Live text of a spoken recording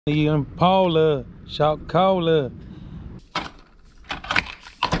The Impala, shout cola.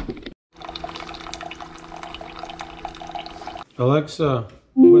 Alexa,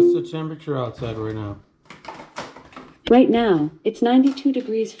 what's the temperature outside right now? Right now, it's 92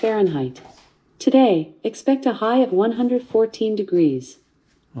 degrees Fahrenheit. Today, expect a high of 114 degrees.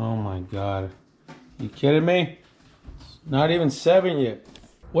 Oh my God. You kidding me? It's not even 7 yet.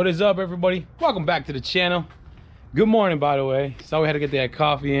 What is up, everybody? Welcome back to the channel. Good morning, by the way. So we had to get that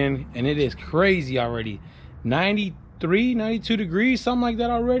coffee in, and it is crazy already. 93, 92 degrees, something like that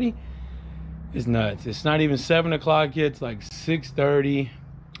already. It's nuts. It's not even 7 o'clock yet. It's like 6:30.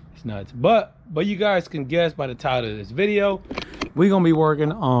 It's nuts. But you guys can guess by the title of this video, we're gonna be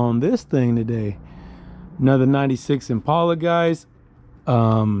working on this thing today. Another 96 Impala, guys.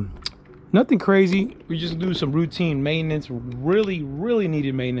 Nothing crazy. We just do some routine maintenance. Really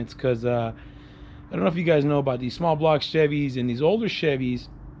needed maintenance, because I don't know if you guys know about these small block Chevys and these older Chevys.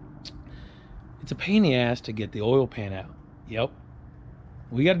 It's a pain in the ass to get the oil pan out. Yep.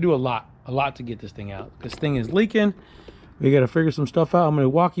 We got to do a lot to get this thing out. This thing is leaking. We got to figure some stuff out. I'm going to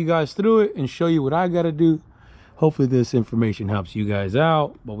walk you guys through it and show you what I got to do. Hopefully this information helps you guys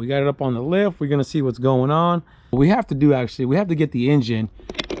out. But we got it up on the lift. We're going to see what's going on. What we have to do, actually, we have to get the engine.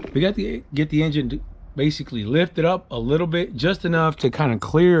 We got to get the engine to basically lift it up a little bit, just enough to kind of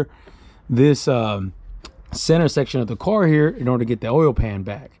clear this center section of the car here in order to get the oil pan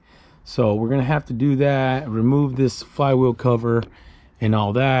back. So we're gonna have to do that, remove this flywheel cover and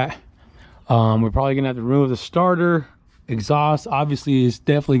all that. We're probably gonna have to remove the starter, exhaust. Obviously, it's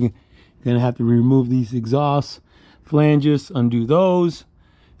definitely gonna have to remove these exhaust flanges, undo those,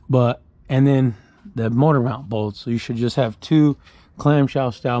 and then the motor mount bolts. So you should just have 2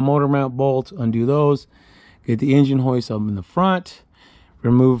 clamshell style motor mount bolts, undo those, get the engine hoist up in the front,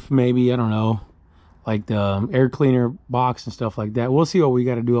 remove maybe, I don't know, like the air cleaner box and stuff like that. We'll see what we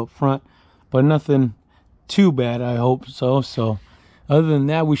got to do up front, but nothing too bad, I hope so. So other than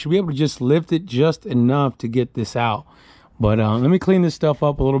that, we should be able to just lift it just enough to get this out. But let me clean this stuff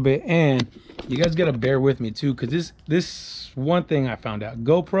up a little bit, and you guys got to bear with me too, because this one thing I found out: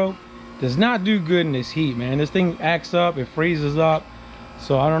 GoPro does not do good in this heat, man. This thing acts up, it freezes up.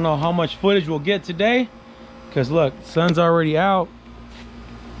 So I don't know how much footage we'll get today, because look, the sun's already out.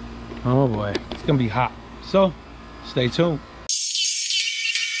 Oh boy, it's gonna be hot. So stay tuned.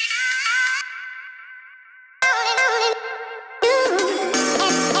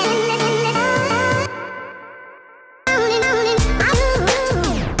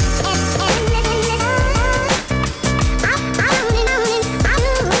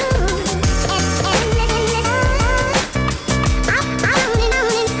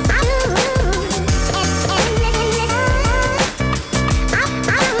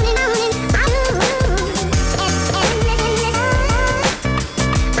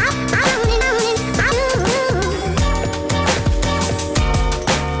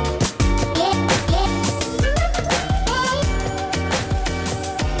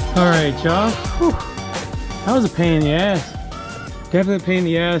 All right, y'all. That was a pain in the ass. Definitely a pain in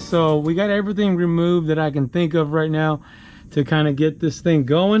the ass. So we got everything removed that I can think of right now to kind of get this thing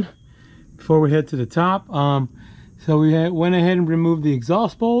going before we head to the top. So we went ahead and removed the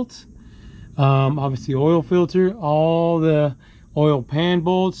exhaust bolts, obviously oil filter, all the oil pan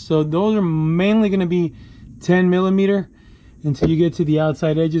bolts. So those are mainly going to be 10 millimeter until you get to the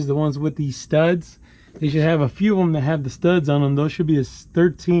outside edges, the ones with these studs. They should have a few of them that have the studs on them. Those should be a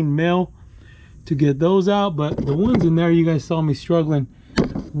 13 mil to get those out. But the ones in there, you guys saw me struggling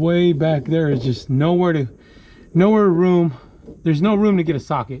way back there. Is just nowhere room. There's no room to get a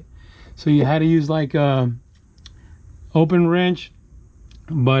socket. So you had to use like a open wrench,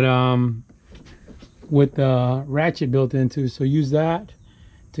 but with the ratchet built into. So use that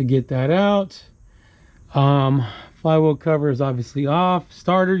to get that out. Flywheel cover is obviously off.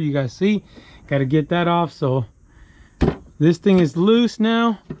 Starter, you guys see. Got to get that off. So this thing is loose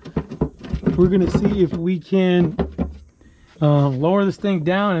now. We're gonna see if we can lower this thing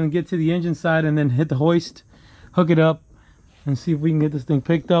down and get to the engine side, and then hit the hoist, hook it up, and see if we can get this thing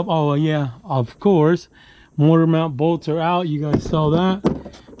picked up. Oh yeah, of course, motor mount bolts are out. You guys saw that.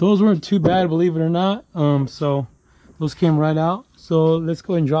 Those weren't too bad, believe it or not. So those came right out. So let's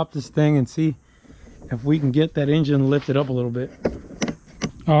go ahead and drop this thing and see if we can get that engine lifted up a little bit.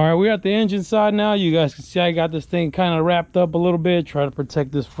 All right, we're at the engine side now. You guys can see I got this thing kind of wrapped up a little bit, try to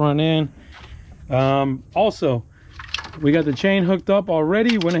protect this front end. Also, we got the chain hooked up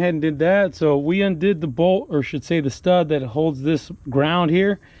already, went ahead and did that. So we undid the bolt, or should say the stud that holds this ground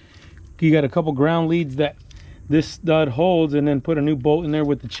here. You got a couple ground leads that this stud holds, and then put a new bolt in there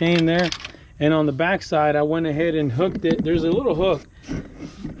with the chain there. And on the back side, I went ahead and hooked it. There's a little hook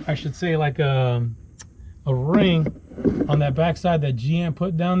I should say like a ring on that backside that GM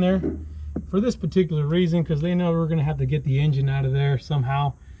put down there for this particular reason, because they know we're gonna have to get the engine out of there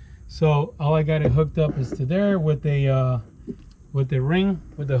somehow. So all I got it hooked up is to there with the ring,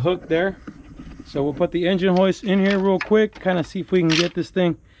 with the hook there. So we'll put the engine hoist in here real quick, kind of see if we can get this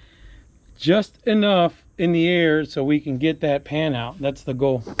thing just enough in the air so we can get that pan out. That's the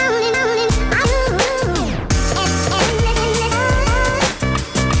goal.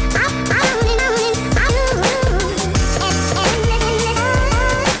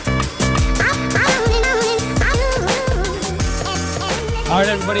 All right,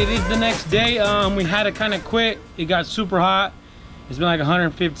 everybody, it is the next day. We had to kind of quit. It got super hot. It's been like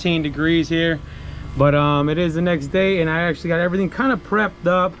 115 degrees here, but it is the next day, and I actually got everything kind of prepped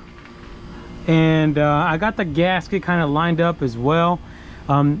up, and I got the gasket kind of lined up as well.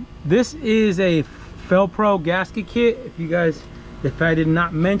 This is a Felpro gasket kit, if I did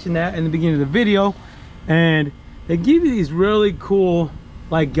not mention that in the beginning of the video, and they give you these really cool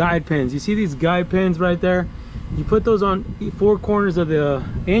like guide pins. You see these guide pins right there? You put those on 4 corners of the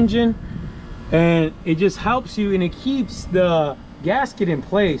engine, and it just helps you, and it keeps the gasket in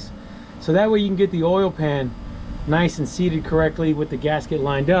place, so that way you can get the oil pan nice and seated correctly with the gasket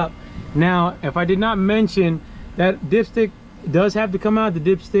lined up. Now, if I did not mention, that dipstick does have to come out, the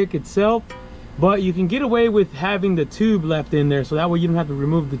dipstick itself, but you can get away with having the tube left in there, so that way you don't have to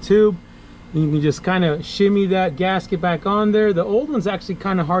remove the tube. You can just kind of shimmy that gasket back on there. The old one's actually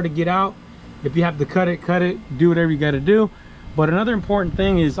kind of hard to get out. If you have to cut it, do whatever you got to do. But another important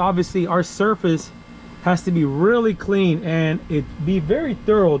thing is, obviously our surface has to be really clean, and it be very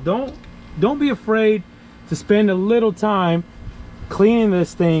thorough. Don't be afraid to spend a little time cleaning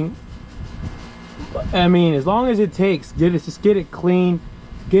this thing. I mean, as long as it takes, just get it clean,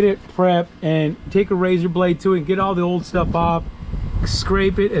 get it prepped, and take a razor blade to it, get all the old stuff off,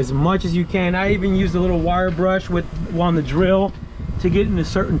 scrape it as much as you can. I even used a little wire brush on the drill to get into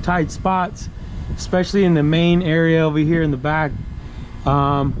certain tight spots, especially in the main area over here in the back.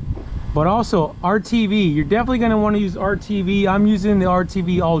 But also RTV, you're definitely going to want to use RTV. I'm using the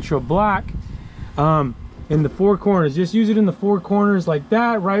RTV Ultra Black in the 4 corners. Just use it in the 4 corners like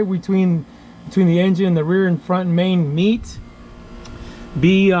that, right between the engine, the rear and front main meet.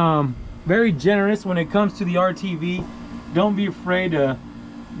 Be very generous when it comes to the RTV. Don't be afraid to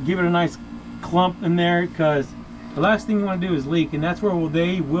give it a nice clump in there, because the last thing you want to do is leak, and that's where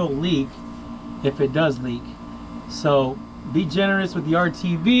they will leak if it does leak. So be generous with the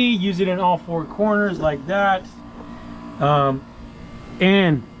RTV. Use it in all 4 corners like that.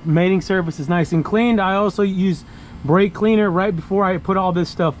 And mating surface is nice and cleaned. I also use brake cleaner right before I put all this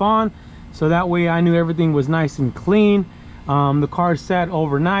stuff on, so that way I knew everything was nice and clean. The car sat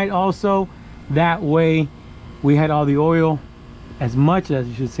overnight also. That way we had all the oil, as much as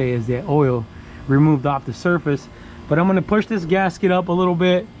you should say as the oil, removed off the surface. But I'm going to push this gasket up a little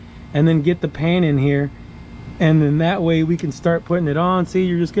bit and then get the pan in here, and then that way we can start putting it on. See,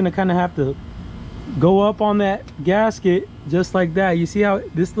 you're just going to kind of have to go up on that gasket just like that. You see how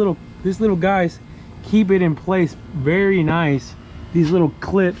this little guys keep it in place very nice. These little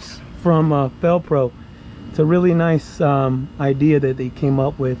clips from Felpro. It's a really nice idea that they came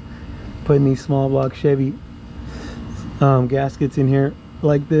up with, putting these small block Chevy gaskets in here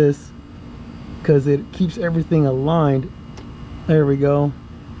like this, because it keeps everything aligned. There we go.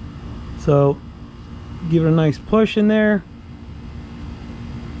 So give it a nice push in there,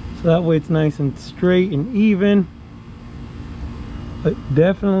 so that way it's nice and straight and even. But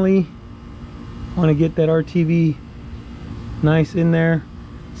definitely want to get that RTV nice in there.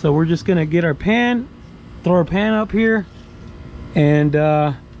 So we're just gonna get our pan, throw our pan up here, and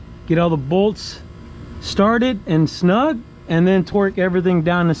get all the bolts started and snug, and then torque everything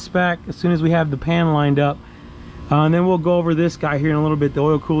down to spec as soon as we have the pan lined up. And then we'll go over this guy here in a little bit, the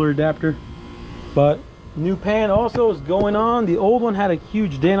oil cooler adapter. But new pan also is going on. The old one had a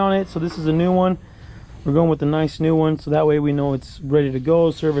huge dent on it, so this is a new one. We're going with the nice new one, so that way we know it's ready to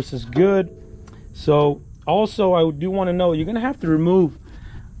go. Service is good. So also, I do want to know, you're gonna have to remove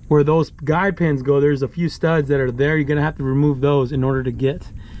where those guide pins go. There's a few studs that are there. You're gonna have to remove those in order to get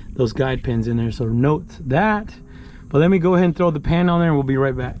those guide pins in there, so note that. But let me go ahead and throw the pan on there, and we'll be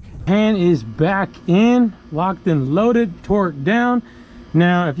right back. Pan is back in, locked and loaded, torque down.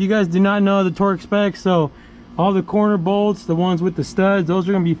 Now, if you guys do not know the torque specs, so all the corner bolts, the ones with the studs, those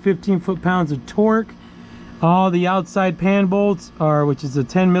are going to be 15 foot-pounds of torque. All the outside pan bolts are, which is a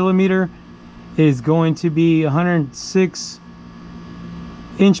 10 millimeter, is going to be 106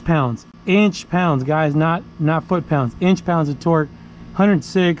 inch-pounds. Inch-pounds, guys, not foot-pounds. Inch-pounds of torque,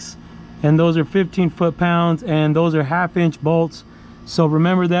 106, and those are 15 foot-pounds, and those are half-inch bolts. So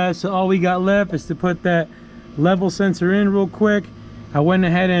remember that. So all we got left is to put that level sensor in real quick. I went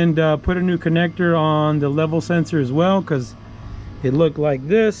ahead and put a new connector on the level sensor as well, because it looked like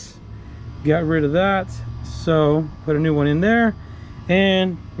this. Got rid of that, so put a new one in there.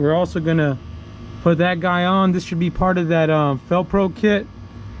 And we're also gonna put that guy on. This should be part of that Felpro kit.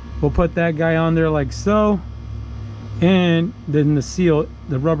 We'll put that guy on there like so, and then the seal,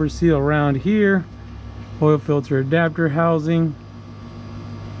 the rubber seal around here, oil filter adapter housing.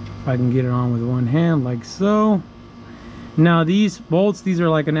 If I can get it on with one hand like so. Now these bolts, these are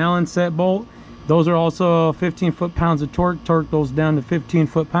like an Allen set bolt. Those are also 15 foot-pounds of torque. Torque those down to 15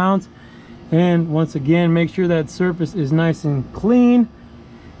 foot-pounds. And once again, make sure that surface is nice and clean.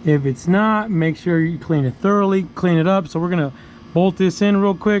 If it's not, make sure you clean it thoroughly, clean it up. So we're gonna bolt this in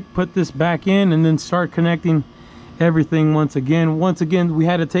real quick, put this back in, and then start connecting everything once again. Once again, we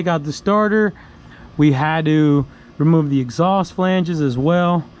had to take out the starter. We had to remove the exhaust flanges as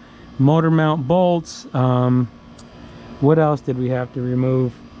well. Motor mount bolts. What else did we have to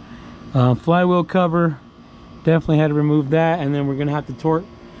remove? Flywheel cover, definitely had to remove that. And then we're gonna have to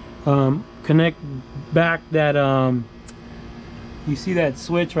connect back that you see that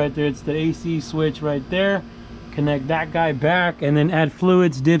switch right there, it's the AC switch right there. Connect that guy back, and then add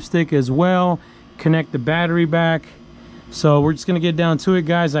fluids, dipstick as well. Connect the battery back. So we're just gonna get down to it,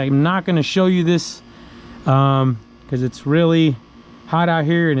 guys. I'm not gonna show you this because it's really hot out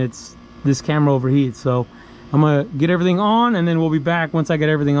here and this camera overheats. So I'm gonna get everything on, and then we'll be back once I get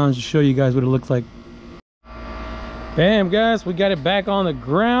everything on to show you guys what it looks like. Bam, guys, we got it back on the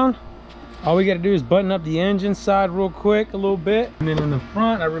ground. All we gotta do is button up the engine side real quick a little bit, and then in the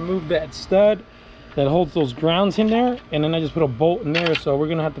front I removed that stud that holds those grounds in there, and then I just put a bolt in there. So we're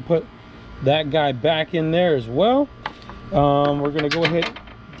gonna have to put that guy back in there as well. We're gonna go ahead,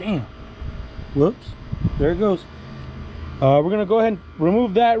 damn, whoops, there it goes. We're gonna go ahead and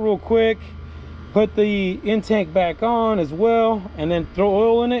remove that real quick, put the intake back on as well, and then throw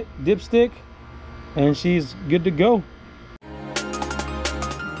oil in it, dipstick, and she's good to go.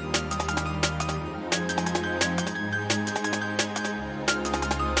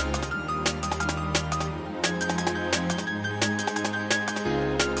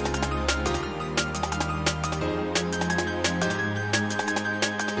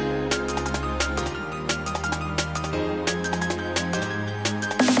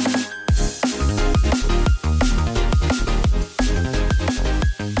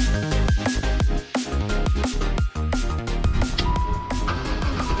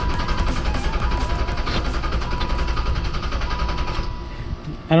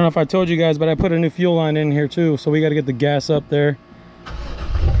 I don't know if I told you guys, but I put a new fuel line in here too, so we got to get the gas up there.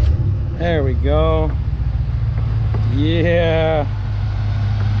 There we go. Yeah.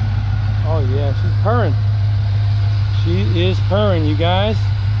 Oh yeah, she's purring. She is purring, you guys.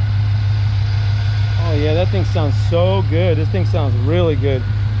 Oh yeah, that thing sounds so good. This thing sounds really good.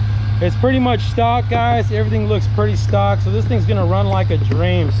 It's pretty much stock, guys. Everything looks pretty stock, so this thing's gonna run like a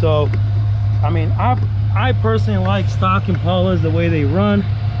dream. So I mean, I personally like stock Impalas the way they run.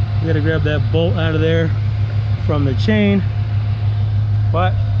 We gotta grab that bolt out of there from the chain.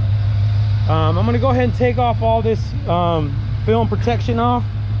 But I'm gonna go ahead and take off all this film protection off,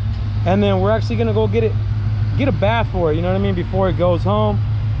 and then we're actually gonna go get a bath for it, you know what I mean, before it goes home.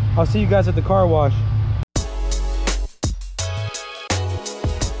 I'll see you guys at the car wash.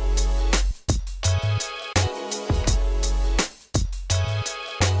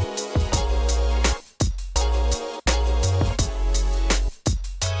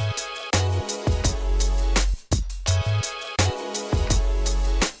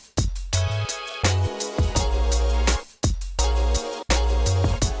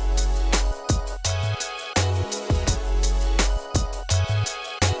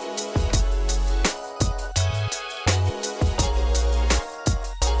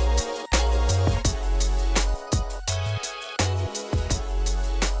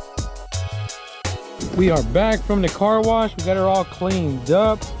 We are back from the car wash. We got her all cleaned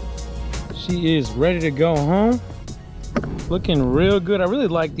up. She is ready to go home. Looking real good. I really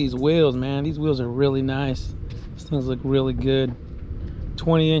like these wheels, man. These wheels are really nice. These things look really good.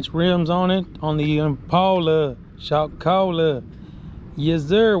 20-inch rims on it, on the Impala. Shout Cola. Yes,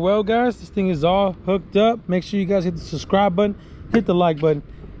 sir. Well, guys, this thing is all hooked up. Make sure you guys hit the subscribe button, hit the like button,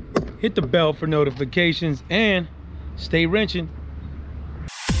 hit the bell for notifications, and stay wrenching.